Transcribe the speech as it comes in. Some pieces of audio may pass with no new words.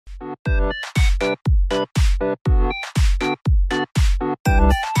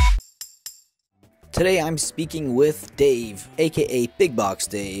Today I'm speaking with Dave, aka Big Box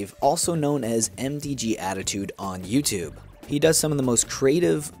Dave, also known as MTG Attitude on YouTube. He does some of the most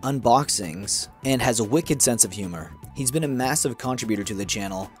creative unboxings and has a wicked sense of humor. He's been a massive contributor to the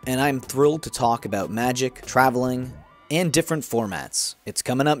channel, and I'm thrilled to talk about Magic, traveling, and different formats. It's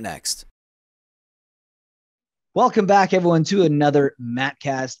coming up next. Welcome back, everyone, to another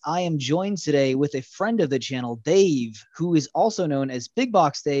Mattcast. I am joined today with a friend of the channel, Dave, who is also known as Big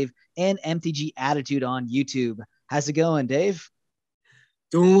Box Dave and MTG Attitude on YouTube. How's it going, Dave?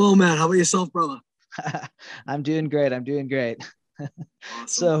 Doing well, Matt. How about yourself, brother? I'm doing great. Awesome.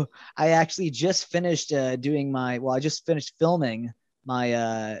 So I actually just finished I just finished filming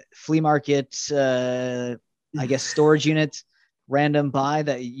my flea market, I guess, storage unit random buy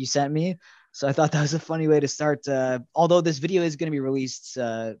that you sent me. So I thought that was a funny way to start. Although this video is going to be released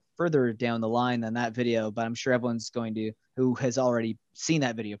further down the line than that video, but I'm sure everyone's going to who has already seen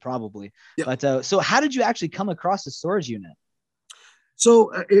that video probably. Yep. But so how did you actually come across the storage unit?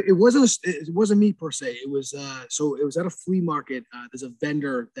 So it wasn't me per se. It was it was at a flea market. There's a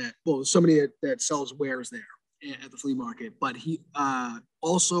vendor somebody that sells wares there at the flea market, but he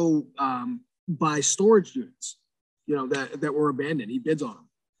also buys storage units, that were abandoned. He bids on them.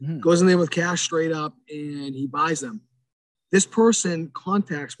 Goes in there with cash straight up, and he buys them. This person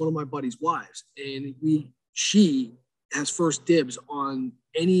contacts one of my buddy's wives, and she has first dibs on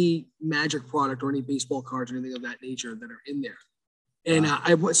any Magic product or any baseball cards or anything of that nature that are in there. And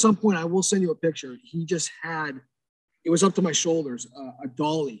at some point, I will send you a picture. He just had, it was up to my shoulders, a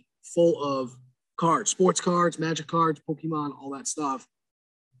dolly full of cards, sports cards, Magic cards, Pokemon, all that stuff.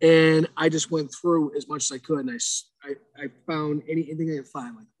 And I just went through as much as I could, and I found anything I could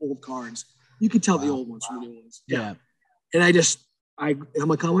find, like old cards. You could tell the old ones from the new ones. Yeah. And I'm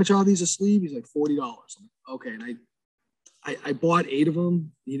like, how much are these a sleeve? He's like, $40. I'm like, okay. And I bought 8 of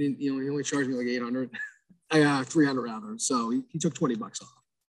them. He didn't, he only charged me like 800. 300 rather. So he took $20 off.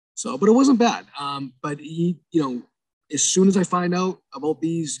 So, but it wasn't bad. But he, as soon as I find out about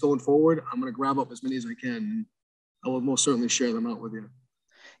these going forward, I'm going to grab up as many as I can. And I will most certainly share them out with you.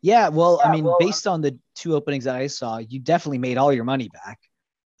 Yeah, well, based on the 2 openings that I saw, you definitely made all your money back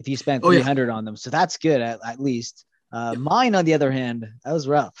if you spent 300 on them. So that's good, at least. Mine, on the other hand, that was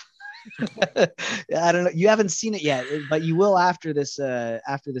rough. I don't know. You haven't seen it yet, but you will after this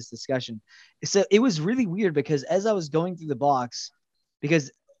discussion. So it was really weird because as I was going through the box, because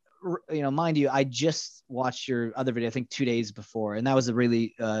mind you, I just watched your other video, I think 2 days before, and that was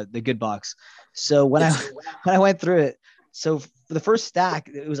the good box. So when I went through it, so for the first stack,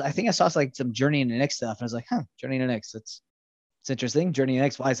 I think I saw like some Journey into Nyx stuff, and I was like, Journey into Nyx, it's interesting. Journey into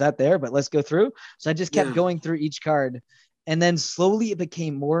Nyx, why is that there? But let's go through. So I just kept going through each card, and then slowly it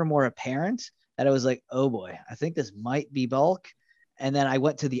became more and more apparent that I was like, oh boy, I think this might be bulk. And then I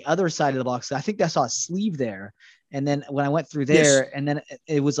went to the other side of the box. I think I saw a sleeve there. And then when I went through there, and then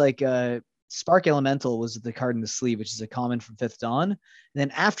it was like Spark Elemental was the card in the sleeve, which is a common from 5th Dawn. And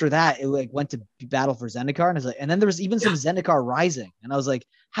then after that, it went to battle for Zendikar. And I was like, and then there was even some Zendikar Rising. And I was like,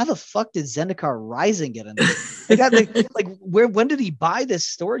 how the fuck did Zendikar Rising get in there? When did he buy this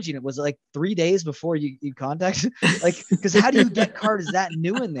storage unit? Was it like 3 days before you contacted? Because how do you get cards that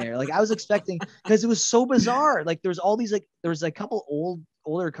new in there? Like I was expecting, because it was so bizarre. Like there's all these, there was a couple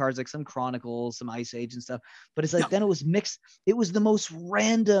older cards, like some Chronicles, some Ice Age and stuff, but it's like then it was mixed. It was the most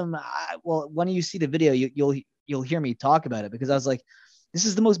random. When you see the video, you'll hear me talk about it, because I was like, this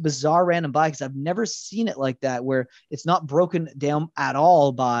is the most bizarre random buy, because I've never seen it like that, where it's not broken down at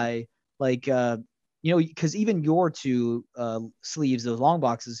all by because even your 2 sleeves, those long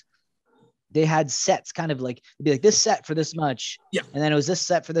boxes, they had sets, kind of like, it'd be like this set for this much, and then it was this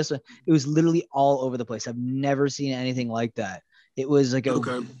set for this one. It was literally all over the place. I've never seen anything like that. It was like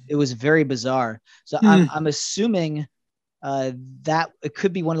it was very bizarre. So I'm assuming that it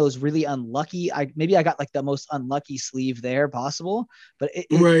could be one of those really unlucky. Maybe I got like the most unlucky sleeve there possible, but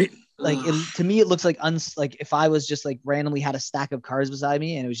to me it looks like like if I was just like randomly had a stack of cards beside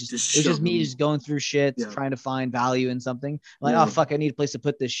me, and it was just me just going through shit, trying to find value in something. I'm like, oh fuck, I need a place to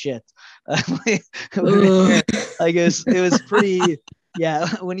put this shit. I guess it was pretty. Yeah,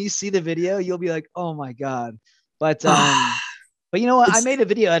 when you see the video, you'll be like, oh my god. But you know what? I made a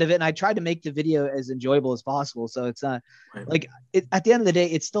video out of it, and I tried to make the video as enjoyable as possible. So it's not at the end of the day,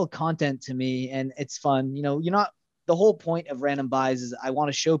 it's still content to me, and it's fun. You're not, the whole point of random buys is I want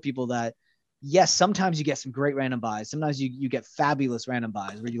to show people that, yes, sometimes you get some great random buys. Sometimes you get fabulous random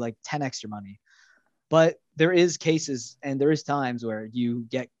buys where you like 10 extra money, but there is cases and there is times where you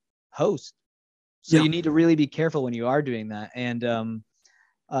get host. So you need to really be careful when you are doing that. And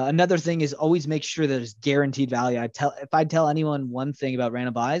Another thing is always make sure there's guaranteed value. If I tell anyone one thing about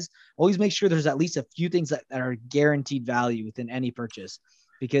random buys, always make sure there's at least a few things that are guaranteed value within any purchase,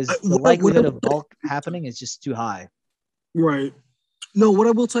 because the likelihood of bulk happening is just too high. Right. No, what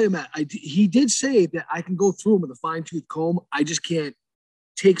I will tell you, Matt, he did say that I can go through them with a fine-tooth comb. I just can't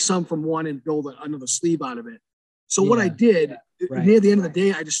take some from one and build another sleeve out of it. So what I did near the end of the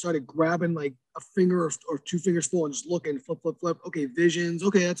day, I just started grabbing like a finger or 2 fingers full and just looking, flip. Okay, visions.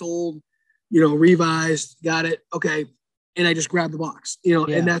 Okay, that's old. Revised. Got it. Okay, and I just grabbed the box.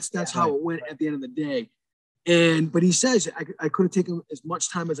 And that's how it went at the end of the day. But he says I could have taken as much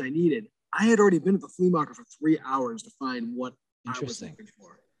time as I needed. I had already been at the flea market for 3 hours to find what I was looking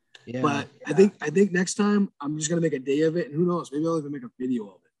for. Yeah. But I think next time I'm just gonna make a day of it, and who knows, maybe I'll even make a video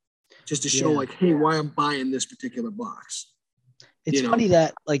of it, just to show like, hey, why I'm buying this particular box. It's funny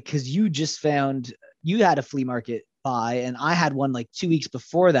that because you just found you had a flea market buy, and I had one like 2 weeks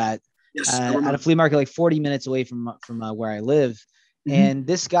before that at a flea market like 40 minutes away from where I live. Mm-hmm. And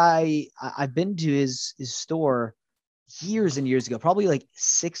this guy, I've been to his store years and years ago, probably like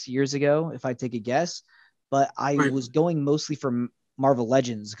 6 years ago, if I take a guess. But I was going mostly for Marvel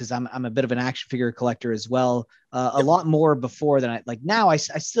Legends because I'm a bit of an action figure collector as well. A lot more before than now. I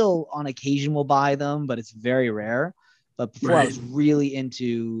still on occasion will buy them, but it's very rare. But before I was really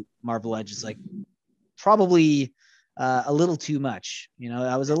into Marvel Legends, like probably a little too much.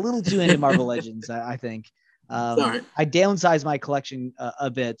 I was a little too into Marvel Legends. I think I downsized my collection a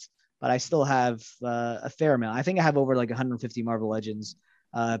bit, but I still have a fair amount. I think I have over like 150 Marvel Legends.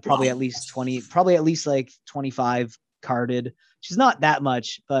 Probably at least 20, probably at least like 25 carded, which is not that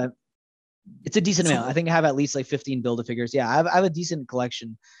much, but it's a decent amount. I think I have at least like 15 Build-A-Figures. Yeah, I have a decent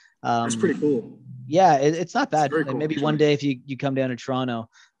collection. That's pretty cool. Yeah, it's not bad. Cool, maybe one day if you come down to Toronto,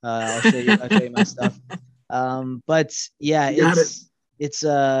 I'll show you my stuff. But yeah,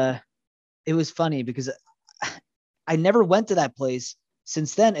 it was funny because I never went to that place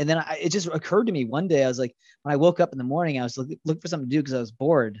since then. And then it just occurred to me one day, I was like, when I woke up in the morning, I was looking for something to do because I was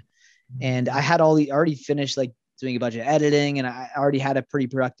bored, and I had already finished like doing a bunch of editing, and I already had a pretty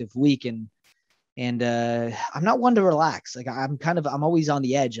productive week. And I'm not one to relax. Like I'm always on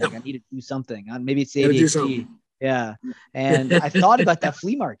the edge. Like I need to do something. Maybe it's the ADHD. Yeah. And I thought about that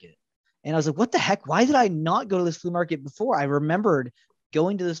flea market, and I was like, what the heck? Why did I not go to this flea market before? I remembered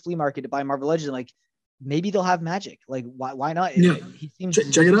going to this flea market to buy Marvel Legends. Like maybe they'll have Magic. Like why not? Yeah. He seems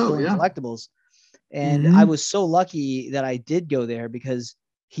check it out. Yeah. Collectibles. And I was so lucky that I did go there because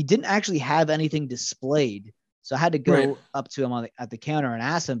he didn't actually have anything displayed. So I had to go up to him at the counter and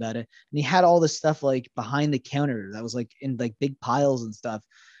ask him about it. And he had all this stuff like behind the counter that was like in like big piles and stuff.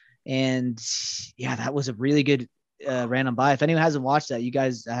 And yeah, that was a really good random buy. If anyone hasn't watched that, you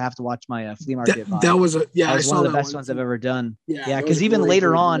guys have to watch my flea market buy. That was one of the best ones I've ever done. Yeah, because even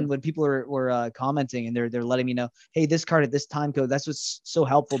later on, when people were commenting and they're letting me know, hey, this card at this time code, that's what's so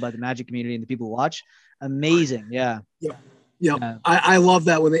helpful by the Magic community and the people who watch. Amazing. Yeah. Yeah. I love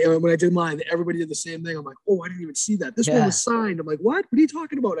that when I did mine, everybody did the same thing. I'm like, oh, I didn't even see that. This one was signed. I'm like, what are you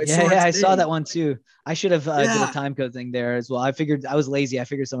talking about? I saw that one too. I should have did a time code thing there as well. I figured I was lazy. I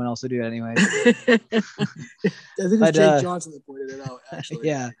figured someone else would do it anyway. I think it was Jake Johnson that pointed it out. Actually,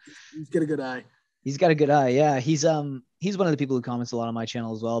 he's got a good eye. He's got a good eye. Yeah, he's one of the people who comments a lot on my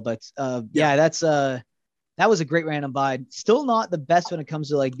channel as well. But that was a great random buy. Still not the best when it comes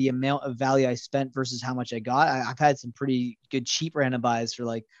to like the amount of value I spent versus how much I got. I've had some pretty good cheap random buys for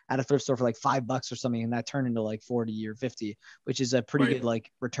like at a thrift store for like $5 or something, and that turned into like 40 or 50, which is a pretty good like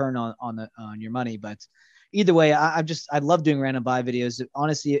return on your money. But either way, I love doing random buy videos.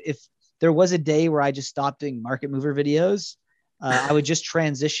 Honestly, if there was a day where I just stopped doing market mover videos, I would just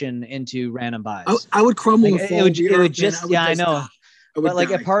transition into random buys. I would crumble. Like, it would just I know. But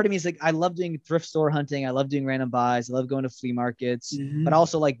like a part of me is like, I love doing thrift store hunting. I love doing random buys. I love going to flea markets, but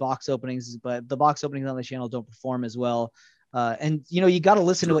also like box openings. But the box openings on the channel don't perform as well. And you got to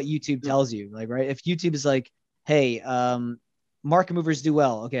listen to what YouTube tells you. Like, right? If YouTube is like, hey, market movers do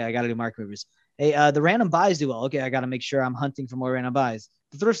well. Okay, I got to do market movers. Hey, the random buys do well. Okay, I got to make sure I'm hunting for more random buys.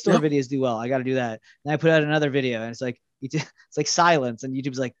 The thrift store videos do well. I got to do that. And I put out another video, and it's like silence. And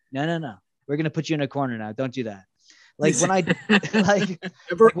YouTube's like, no, we're gonna put you in a corner now. Don't do that. Like when I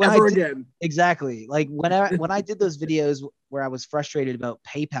again. Exactly. Like when I did those videos where I was frustrated about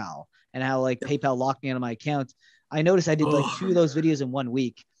PayPal and how like PayPal locked me out of my account, I noticed I did like 2 of those videos in 1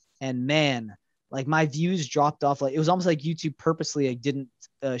 week, and man, like my views dropped off. Like it was almost like YouTube purposely like didn't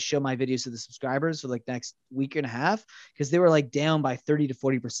show my videos to the subscribers for like the next week and a half because they were like down by 30 to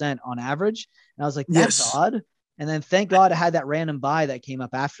 40% on average. And I was like, that's odd. And then thank God I had that random buy that came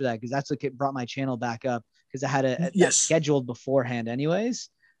up after that because that's what brought my channel back up because I had that scheduled beforehand anyways.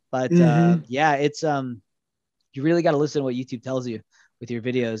 But yeah, it's you really got to listen to what YouTube tells you with your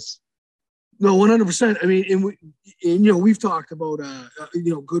videos. No, 100%. I mean, and we've talked about,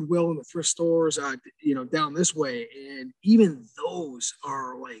 Goodwill and the thrift stores, down this way. And even those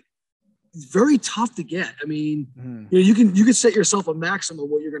are like very tough to get. I mean, you can set yourself a maximum of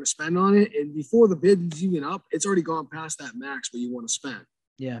what you're going to spend on it. And before the bid is even up, it's already gone past that max what you want to spend.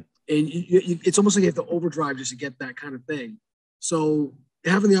 Yeah. And it's almost like you have to overdrive just to get that kind of thing. So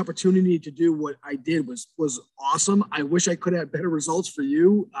having the opportunity to do what I did was awesome. I wish I could have better results for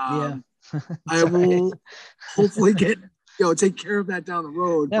you. I will hopefully take care of that down the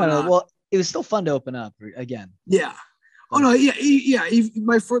road. Well, it was still fun to open up again. Yeah. Oh no, yeah.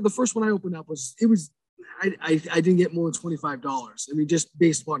 The first one I opened up I didn't get more than $25. I mean, just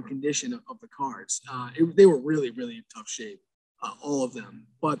based upon condition of the cards. They were really, really in tough shape, all of them,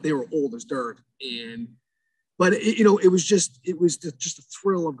 but they were old as dirt. But it was just a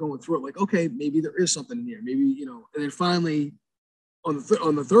thrill of going through it. Like, okay, maybe there is something in here. Maybe, and then finally on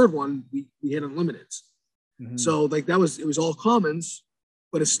the third one, we hit unlimiteds. Mm-hmm. So like it was all commons,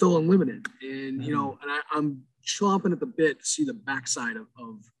 but it's still unlimited. And, and I'm chomping at the bit to see the backside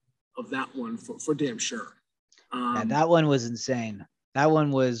of that one for damn sure. That one was insane.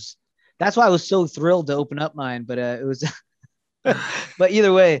 That's why I was so thrilled to open up mine, but it was, but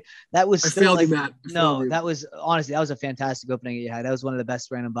either way, that was still like, Matt. That was honestly, that was a fantastic opening you had. That was one of the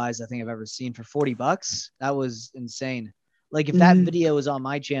best random buys I think I've ever seen for $40. That was insane. Like if that video was on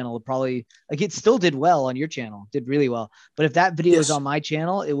my channel, probably like it still did well on your channel, did really well. But if that video was on my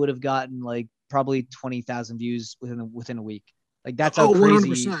channel, it would have gotten like probably 20,000 views within a week. Like that's how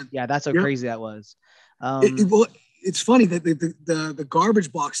crazy. 100%. Yeah, that's how crazy that was. It's funny that the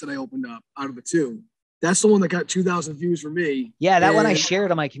garbage box that I opened up out of the two, that's the one that got 2,000 views for me. Yeah, that one I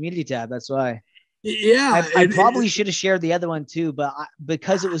shared on my community tab. That's why. Yeah, I probably should have shared the other one too, but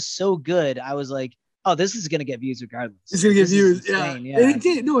because it was so good, I was like, oh, this is gonna get views regardless. It's gonna get views, yeah. And it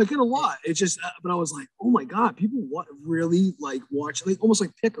did. No, it got a lot. It's just, but I was like, oh my god, people really like watch, like almost like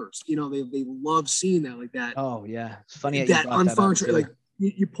pickers. They love seeing that like that. Oh yeah, it's funny that unfound like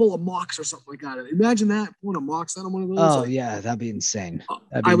you pull a Mox or something like that. Imagine that pulling a Mox out of one of those. Oh yeah, that'd be insane.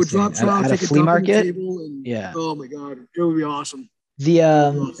 I would drop trout, take a flea market. Table and, oh my god, it would be awesome.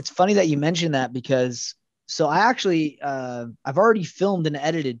 It's funny that you mentioned that because. So I actually, I've already filmed and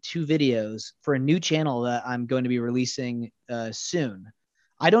edited 2 videos for a new channel that I'm going to be releasing soon.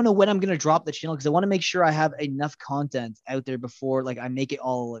 I don't know when I'm going to drop the channel because I want to make sure I have enough content out there before like I make it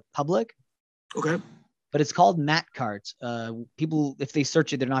all public. Okay. But it's called Mattcast. People, if they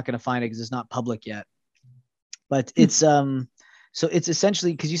search it, they're not going to find it because it's not public yet. But it's so it's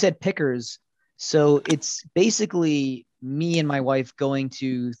essentially because you said pickers. So it's basically me and my wife going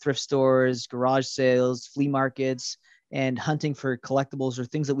to thrift stores, garage sales, flea markets, and hunting for collectibles or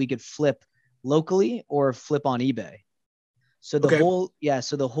things that we could flip locally or flip on eBay. So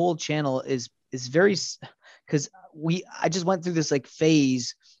the whole channel is very, because I just went through this like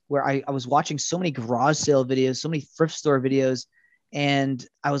phase where I was watching so many garage sale videos, so many thrift store videos, and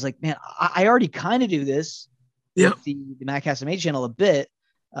I was like, man, I already kind of do this with the Mattcaster Mage channel a bit,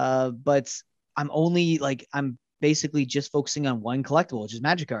 but I'm basically just focusing on one collectible, which is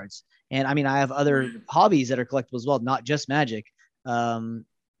magic cards. And I mean, I have other hobbies that are collectible as well, not just magic.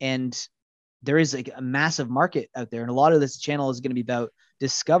 And there is like a massive market out there. And a lot of this channel is going to be about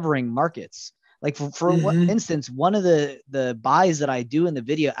discovering markets. Like for instance, one of the buys that I do in the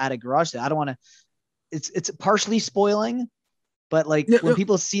video at a garage sale, I don't want to, it's partially spoiling, but like when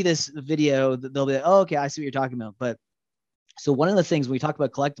people see this video, they'll be like, oh, okay, I see what you're talking about. But so one of the things when we talk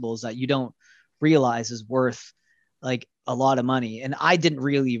about collectibles that you don't realize is worth like a lot of money. And I didn't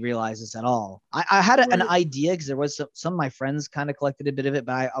really realize this at all. I had an idea because there was some of my friends kind of collected a bit of it,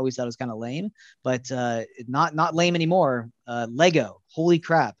 but I always thought it was kind of lame, but not lame anymore. Lego, holy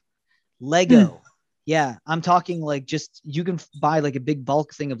crap. Lego. Yeah. I'm talking like just, you can buy like a big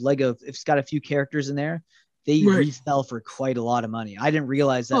bulk thing of Lego. If it's got a few characters in there, they resell for quite a lot of money. I didn't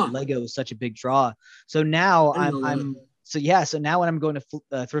realize that Lego was such a big draw. So now so now when I'm going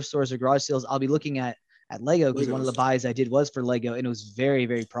to thrift stores or garage sales, I'll be looking at Lego because one of the buys I did was for Lego and it was very,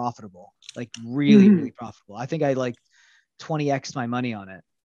 very profitable, like really, really profitable. I think I like 20x my money on it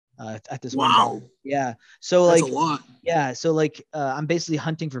at this one time. Yeah. So that's like a lot. Yeah. So like I'm basically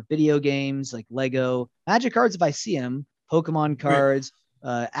hunting for video games like Lego, magic cards if I see them, Pokemon cards,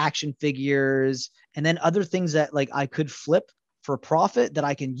 action figures, and then other things that like I could flip for profit that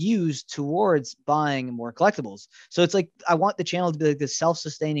I can use towards buying more collectibles. So it's like, I want the channel to be like this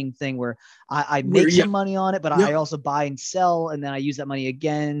self-sustaining thing where I make some money on it, but I also buy and sell, and then I use that money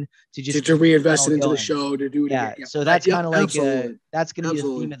again to just to reinvest it into the show, to do it again. Yeah. So that's kind of like, that's going to be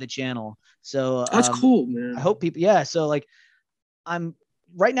the theme of the channel. So that's cool, man. I hope people, so like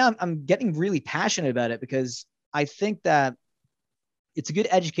right now I'm getting really passionate about it because I think that it's a good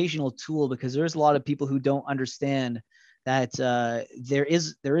educational tool, because there's a lot of people who don't understand that there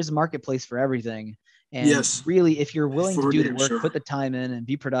is a marketplace for everything. And really, if you're willing to do the work, put the time in and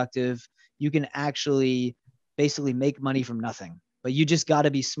be productive, you can actually basically make money from nothing. But you just got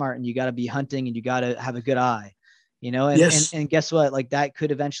to be smart, and you got to be hunting, and you got to have a good eye, and guess what? Like, that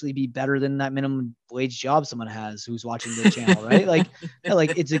could eventually be better than that minimum wage job someone has who's watching the channel, right? Like,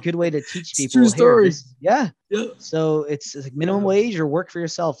 it's a good way to teach people. True story. So it's like minimum wage or work for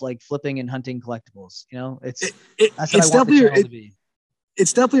yourself, like flipping and hunting collectibles. That's what I want the channel to be.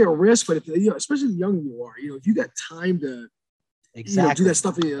 It's definitely a risk, but especially the younger you are, if you got time to do that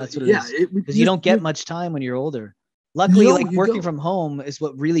stuff, that's what it is. Because you don't get much time when you're older. Luckily, working from home is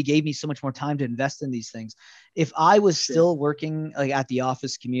what really gave me so much more time to invest in these things. If I was still working like at the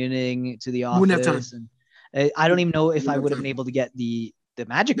office, commuting to the office, and I don't even know if I would have been able to get the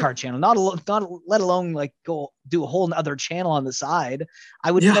Magic Card channel, not let alone like go do a whole other channel on the side.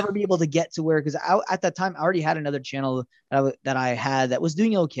 I would never be able to get to where, because at that time I already had another channel that I had that was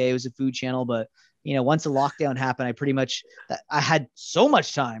doing okay. It was a food channel, but once the lockdown happened, I had so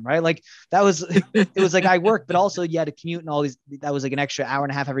much time, right? Like it was like I worked, but also you had to commute and all these, that was like an extra hour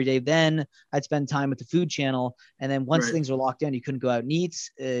and a half every day. Then I'd spend time with the food channel. And then once things were locked down, you couldn't go out and eat,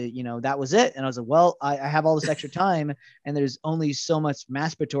 that was it. And I was like, well, I have all this extra time, and there's only so much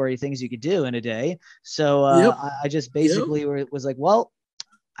masturbatory things you could do in a day. So I just basically was like, well,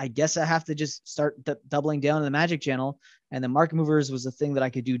 I guess I have to just start doubling down on the Magic channel. And the market movers was a thing that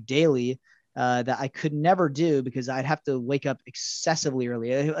I could do daily. That I could never do because I'd have to wake up excessively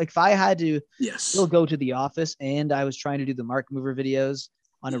early. Like if I had to still go to the office and I was trying to do the market mover videos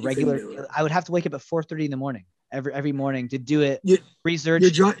on a regular, I would have to wake up at 4:30 in the morning every morning to do it, research,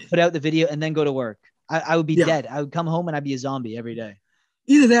 put out the video, and then go to work. I would be dead. I would come home and I'd be a zombie every day.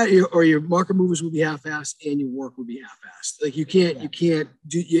 Either that or your market movers would be half-assed and your work would be half-assed. Like you can't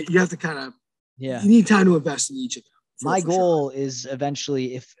do, you have to kind of, you need time to invest in each of them. My goal is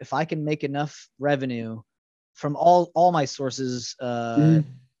eventually, if I can make enough revenue from all my sources,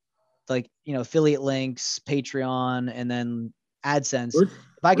 like, affiliate links, Patreon, and then AdSense, if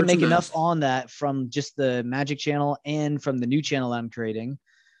I can make enough on that from just the Magic channel and from the new channel I'm creating,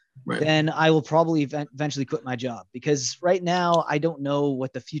 then I will probably eventually quit my job, because right now I don't know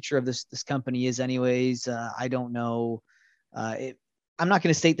what the future of this company is anyways. I don't know. I'm not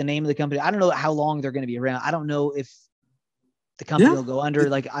going to state the name of the company. I don't know how long they're going to be around. I don't know if the company will go under.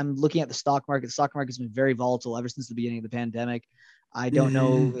 Like, I'm looking at the stock market. The stock market's been very volatile ever since the beginning of the pandemic. I don't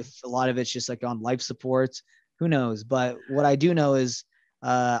know if a lot of it's just like on life support. Who knows? But what I do know is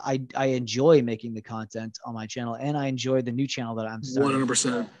I enjoy making the content on my channel, and I enjoy the new channel that I'm starting.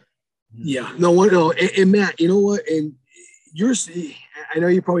 100%. Yeah. No. And Matt, you know what? And I know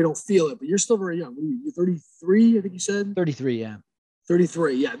you probably don't feel it, but you're still very young. You're 33, I think you said? 33, yeah.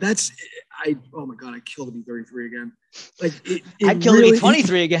 33, yeah. Oh my God, I'd kill to be 33 again. Like I'd kill to be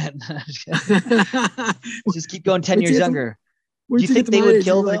 23 again. Just keep going 10 years younger. Do you think they would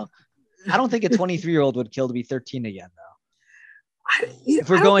kill though? I don't think a 23-year-old would kill to be 13 again though. If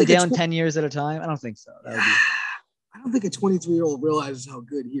we're going down 10 years at a time, I don't think so. I don't think a 23-year-old realizes how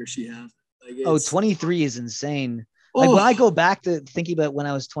good he or she has it. Like 23 is insane. Like when I go back to thinking about when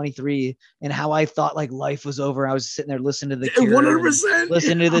I was 23 and how I thought like life was over, I was sitting there listening to the Cure, 100%,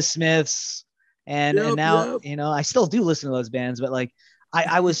 listening to the Smiths, and now I still do listen to those bands, but like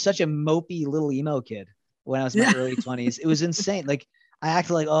I was such a mopey little emo kid when I was in my early 20s. It was insane. Like I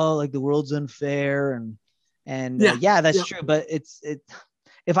acted like, like the world's unfair, and that's true. But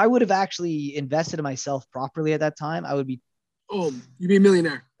if I would have actually invested in myself properly at that time, I would be. Oh, you'd be a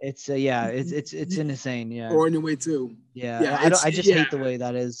millionaire. It's insane. Yeah. Or on your way too. Yeah. I just hate the way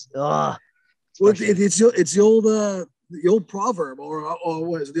that is. Ugh. Well, it's the old proverb, or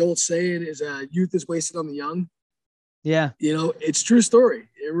what is it? The old saying is, "Youth is wasted on the young." Yeah. It's true story.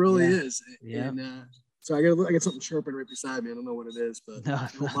 It really is. Yeah. And so I got something chirping right beside me. I don't know what it is, but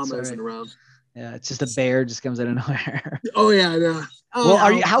Mama isn't around. Yeah, it's just a bear just comes out of nowhere. Oh yeah, no.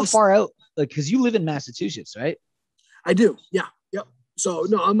 Well, how far out? Like, because you live in Massachusetts, right? I do. Yeah. Yep. So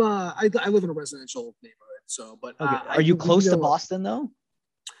no, I live in a residential neighborhood. So, but are you close to Boston though?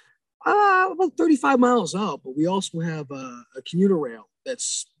 About 35 miles out, but we also have a commuter rail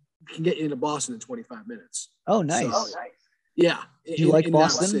can get you into Boston in 25 minutes. Oh, nice. Yeah. Do you like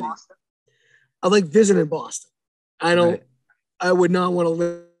Boston? I like visiting Boston. I don't. Right. I would not want to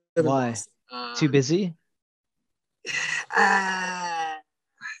live in Why? Boston. Too busy?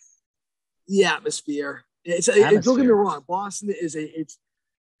 The atmosphere. Don't get me wrong. Boston is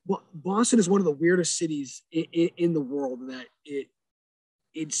one of the weirdest cities in the world. That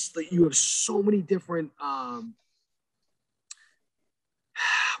it's like you have so many different.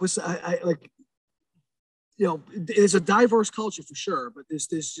 Like, you know, it's a diverse culture for sure, but there's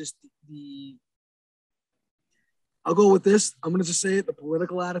just the. I'll go with this. I'm gonna just say it. The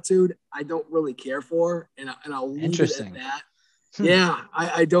political attitude I don't really care for, and I'll leave it at that. Yeah,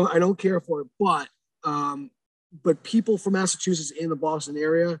 I don't care for it, but people from Massachusetts in the Boston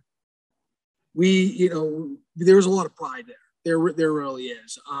area, there's a lot of pride there. There really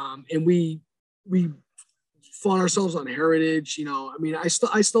is, and we fund ourselves on heritage. You know, I mean, I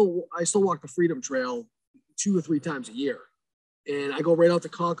still walk the Freedom Trail 2 or 3 times a year, and I go right out to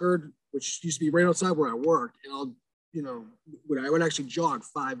Concord, which used to be right outside where I worked, and I would actually jog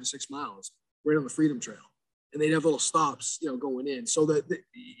 5 to 6 miles right on the Freedom Trail. And they'd have little stops, going in, so that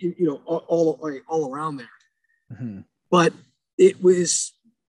all around there. Mm-hmm. But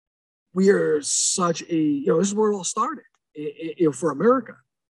we are such a, this is where it all started, for America,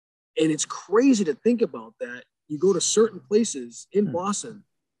 and it's crazy to think about that. You go to certain places in Boston,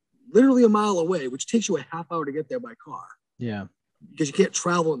 literally a mile away, which takes you a half hour to get there by car. Yeah. Because you can't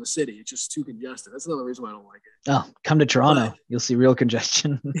travel in the city. It's just too congested. That's another reason why I don't like it. Oh, come to Toronto. You'll see real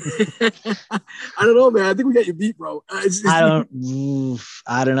congestion. I don't know, man. I think we got you beat, bro. I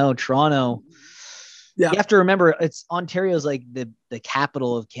don't know. Toronto. Yeah. You have to remember, Ontario's like the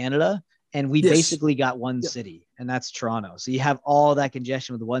capital of Canada. And we basically got one city, and that's Toronto. So you have all that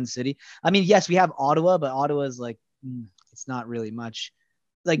congestion with one city. I mean, yes, we have Ottawa, but Ottawa is like, it's not really much.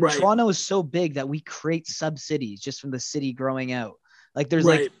 Like Toronto is so big that we create sub-cities just from the city growing out. Like there's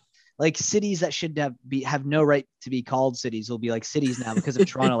like cities that should have no right to be called cities will be like cities now because of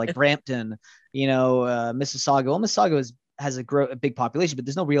Toronto, like Brampton, Mississauga. Well, Mississauga has a big population, but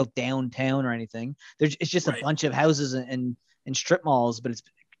there's no real downtown or anything. It's just a bunch of houses and strip malls, but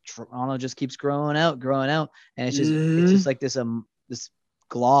Toronto just keeps growing out, and it's just like this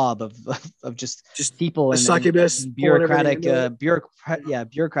glob of just people and bureaucratic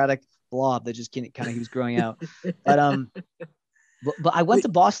blob that just kind of keeps growing out. But I went to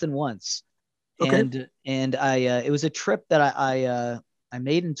Boston once, and I it was a trip that I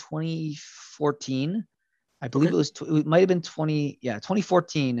made in 2014. I believe it might have been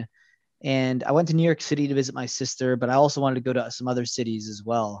 2014. And I went to New York City to visit my sister, but I also wanted to go to some other cities as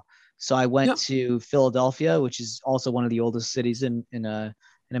well. So I went to Philadelphia, which is also one of the oldest cities in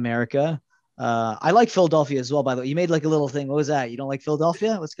America. I like Philadelphia as well, by the way. You made like a little thing. What was that? You don't like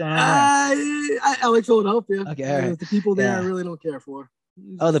Philadelphia? What's going on there? I like Philadelphia. Okay, all right. The people there I really don't care for.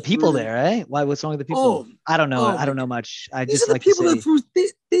 Oh, the people there, eh? Why? What's wrong with the people? I don't know. I don't know much. I just like the people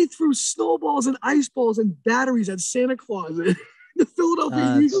that they threw snowballs and ice balls and batteries at Santa Claus. The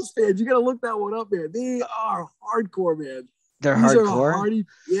Philadelphia Eagles fans, you got to look that one up, man. They are hardcore, man. They're hardcore.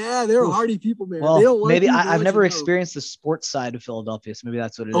 They're hardy people, man. Well, they don't like maybe I've never experienced the sports side of Philadelphia, so maybe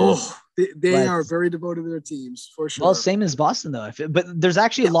that's what it is. They are very devoted to their teams for sure. Well, same as Boston though. But there's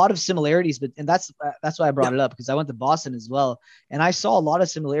actually a lot of similarities. And that's why I brought it up, because I went to Boston as well, and I saw a lot of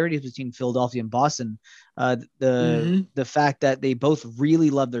similarities between Philadelphia and Boston. The fact that they both really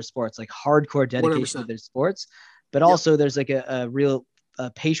love their sports, like hardcore dedication 100%. To their sports. But also there's like a real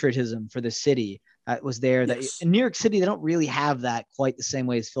patriotism for the city that was there. That in New York City, they don't really have that quite the same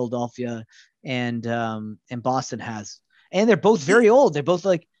way as Philadelphia and Boston has. And they're both very old. They're both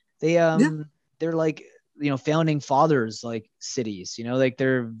like, they're like, founding fathers, like cities, like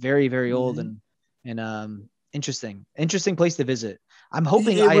they're very, very old and interesting place to visit. I'm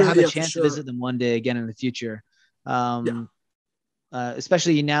hoping I have a chance to visit them one day again in the future.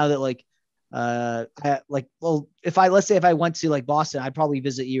 Especially now that like, if I went to like Boston, I'd probably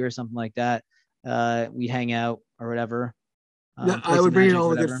visit you or something like that. We'd hang out or whatever. I would bring in all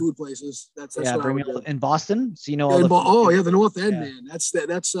the good food places. That's what I would do. In Boston, so the North End, man. That's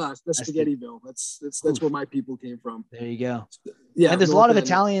Spaghettiville. That's where my people came from. There you go. Yeah, and there's a lot of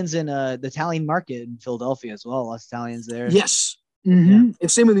Italians in the Italian market in Philadelphia as well. Lots of Italians there. Yes. And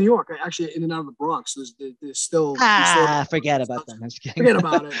same in New York. Actually, in and out of the Bronx, there's still forget about them. Forget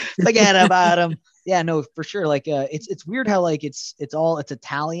about it. Forget about them. Yeah, no, for sure. Like it's weird how like it's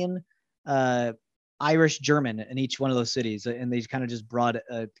Italian, Irish, German in each one of those cities, and they kind of just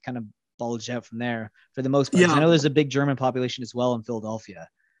kind of bulged out from there for the most part. I know there's a big German population as well in Philadelphia.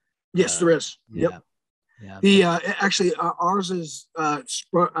 Yes, there is. Yep. Yeah. The actually ours is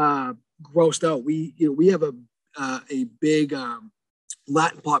grossed out. We have a a big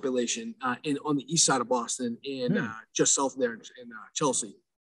Latin population on the east side of Boston and just south there in Chelsea.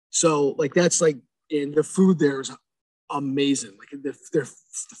 So like that's like, and the food there is amazing. Like the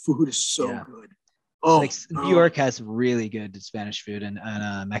food is so good. Oh, like New York has really good Spanish food and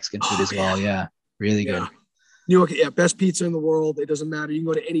Mexican food as well. Yeah, really good. New York, best pizza in the world. It doesn't matter. You can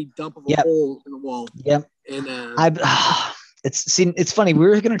go to any dump of a hole in the wall. Yep. And it's funny. We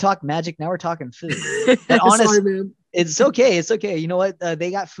were going to talk Magic. Now we're talking food. But honestly, man. It's okay. It's okay. You know what?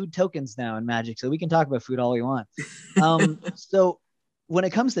 They got food tokens now in Magic, so we can talk about food all we want. So when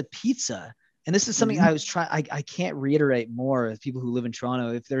it comes to pizza, and this is something I was trying, I can't reiterate more as people who live in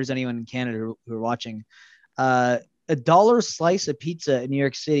Toronto. If there's anyone in Canada who are watching, $1 slice of pizza in New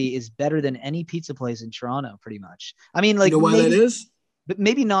York City is better than any pizza place in Toronto, pretty much. I mean, like, you know why that is? But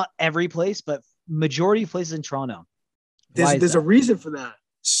maybe not every place, but majority of places in Toronto. There's a reason for that.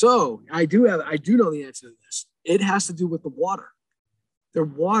 So I do know the answer to this. It has to do with the water. The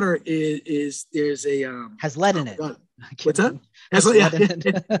water is there's a has lead in it. What's that?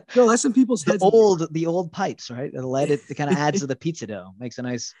 No, that's in people's heads. The old pipes, right? The lead, it kind of adds to the pizza dough, makes it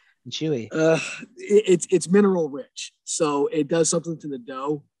nice and chewy. It's mineral rich, so it does something to the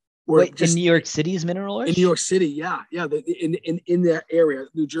dough. Wait, in New York City is mineral rich? In New York City, yeah. In that area,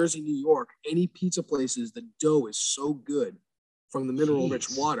 New Jersey, New York, any pizza places, the dough is so good from the mineral rich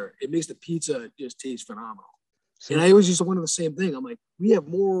water. It makes the pizza just taste phenomenal. So, and I always used to wonder the same thing. I'm like, we have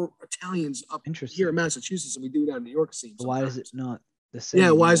more Italians up here in Massachusetts than we do down in New York. Why is it not the same?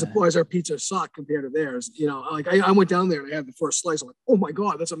 Yeah, why is our pizza suck compared to theirs? You know, like I went down there and I had the first slice. I'm like, oh my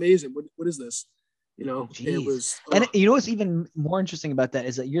God, that's amazing. What is this? You know, it was. And you know what's even more interesting about that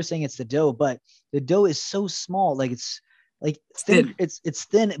is that you're saying it's the dough, but the dough is so small, like it's like thin. It's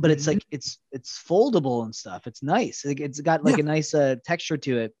thin, but it's like it's foldable and stuff. It's nice. Like it's got like a nice texture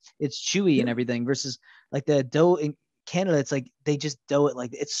to it. It's chewy and everything. Versus like the dough in Canada, it's like they just dough it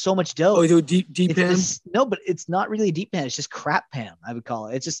like it's so much dough. Oh, you do deep pan? No, but it's not really a deep pan. It's just crap pan, I would call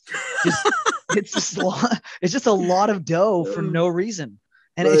it. It's just it's just a lot of dough for no reason.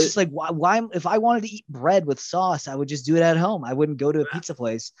 And it's just like, why, if I wanted to eat bread with sauce, I would just do it at home. I wouldn't go to a pizza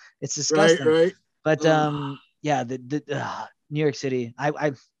place. It's disgusting. Right. But yeah, the New York City,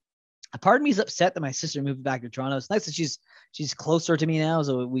 a part of me is upset that my sister moved back to Toronto. It's nice that she's closer to me now,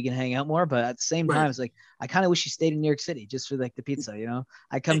 so we can hang out more. But at the same time, it's like, I kind of wish she stayed in New York City just for like the pizza, you know?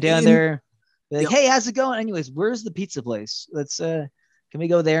 I come down there, be like, hey, how's it going? Anyways, where's the pizza place? Let's, can we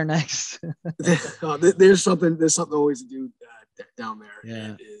go there next? There's something always to do down there.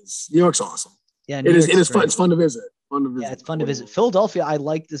 Yeah, New York's awesome. Yeah, it is. It is fun. It's fun to visit. Yeah, it's fun to visit. Philadelphia, I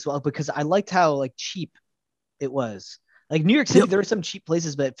liked as well because I liked how like cheap it was. Like New York City, there are some cheap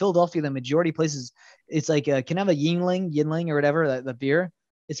places, but Philadelphia, the majority of places, it's like can I have a Yingling or whatever the beer?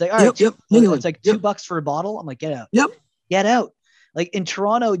 It's like all right, it's like $2 for a bottle. I'm like, get out. Get out. Like in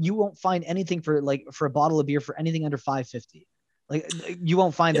Toronto, you won't find anything for a bottle of beer for anything under $5.50. Like you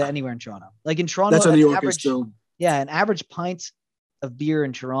won't find that anywhere in Toronto. Like in Toronto, that's how New York is too. Yeah, an average pint of beer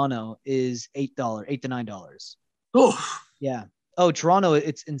in Toronto is $8 to $9. Oh, yeah. Oh, Toronto,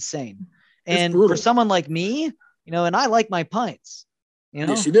 it's insane. And for someone like me, you know, and I like my pints. You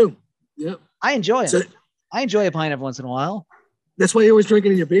know, yes, you do. Yeah, I enjoy it. I enjoy a pint every once in a while. That's why you always drink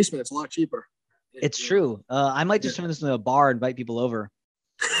it in your basement. It's a lot cheaper. It's true. I might just turn this into a bar and invite people over.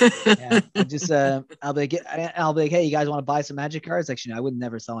 I'll be like, hey, you guys want to buy some Magic cards? Actually, no, I would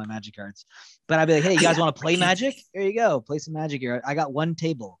never sell my Magic cards, but I'd be like, hey, you guys want to play Magic? Here you go, play some Magic here. I got one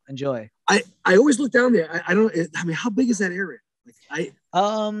table. Enjoy. I always look down there. I don't. I mean, how big is that area? Like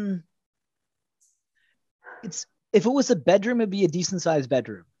it's if it was a bedroom, it'd be a decent sized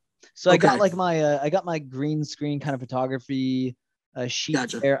bedroom. So I got like I got my green screen kind of photography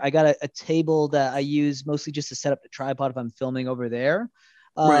sheet there. I got a table that I use mostly just to set up the tripod if I'm filming over there.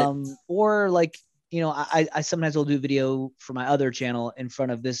 Or like, you know, I sometimes will do video for my other channel in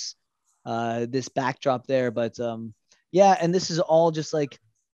front of this backdrop there. But yeah, and this is all just like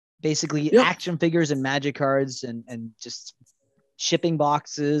basically action figures and Magic cards and just shipping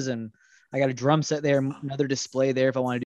boxes. And I got a drum set there, another display there if I want to do